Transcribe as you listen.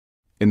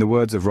In the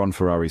words of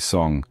Ferrari's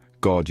song,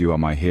 "God, You Are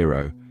My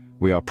Hero,"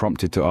 we are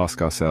prompted to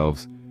ask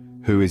ourselves,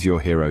 who is your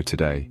hero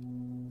today?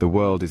 The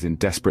world is in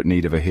desperate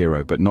need of a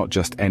hero, but not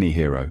just any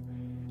hero.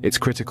 It's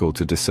critical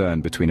to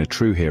discern between a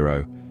true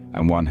hero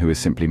and one who is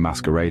simply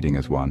masquerading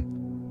as one.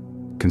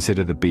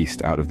 Consider the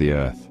beast out of the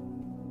earth.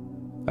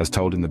 As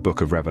told in the book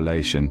of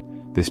Revelation,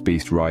 this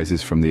beast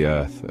rises from the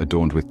earth,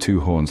 adorned with 2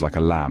 horns like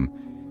a lamb,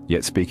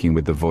 yet speaking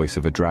with the voice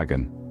of a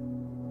dragon.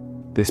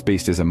 This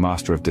beast is a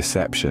master of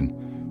deception,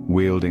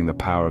 wielding the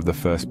power of the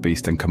first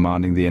beast and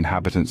commanding the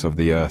inhabitants of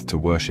the earth to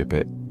worship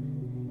it.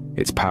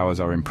 Its powers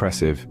are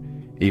impressive,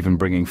 even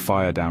bringing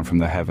fire down from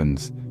the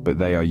heavens, but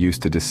they are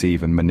used to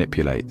deceive and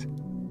manipulate.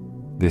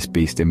 This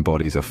beast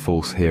embodies a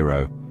false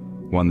hero,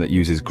 one that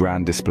uses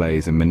grand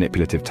displays and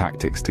manipulative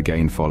tactics to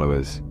gain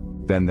followers.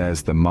 Then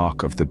there's the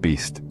mark of the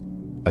beast,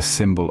 a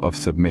symbol of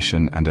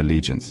submission and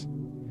allegiance.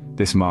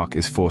 This mark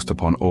is forced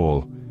upon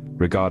all,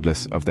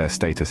 regardless of their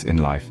status in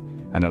life,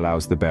 and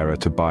allows the bearer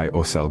to buy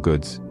or sell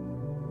goods.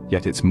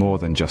 Yet it's more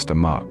than just a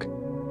mark.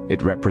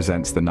 It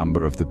represents the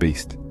number of the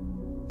beast,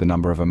 the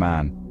number of a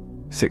man,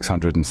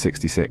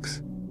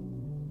 666.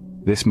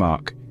 This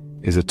mark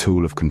is a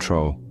tool of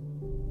control,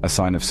 a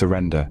sign of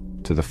surrender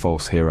to the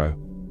false hero.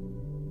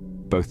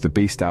 Both the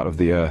beast out of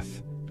the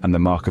earth and the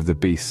mark of the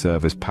beast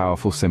serve as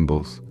powerful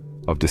symbols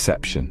of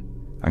deception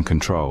and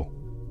control.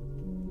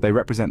 They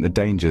represent the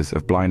dangers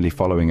of blindly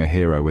following a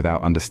hero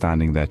without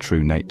understanding their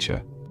true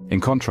nature. In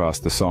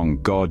contrast, the song,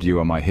 "God, You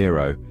Are My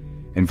Hero,"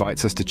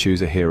 invites us to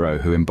choose a hero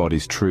who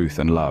embodies truth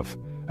and love,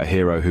 a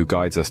hero who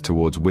guides us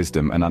towards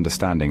wisdom and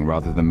understanding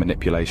rather than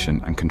manipulation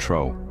and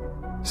control.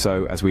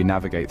 So, as we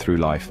navigate through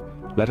life,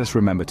 let us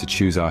remember to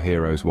choose our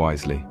heroes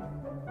wisely.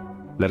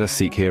 Let us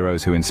seek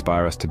heroes who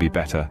inspire us to be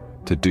better,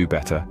 to do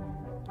better,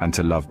 and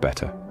to love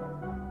better.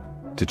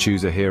 To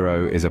choose a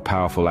hero is a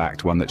powerful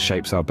act, one that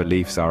shapes our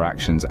beliefs, our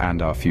actions,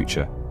 and our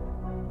future.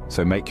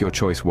 So make your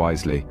choice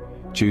wisely.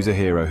 Choose a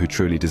hero who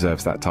truly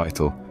deserves that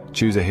title.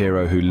 Choose a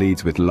hero who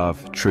leads with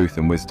love, truth,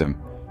 and wisdom.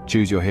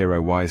 Choose your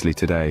hero wisely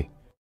today.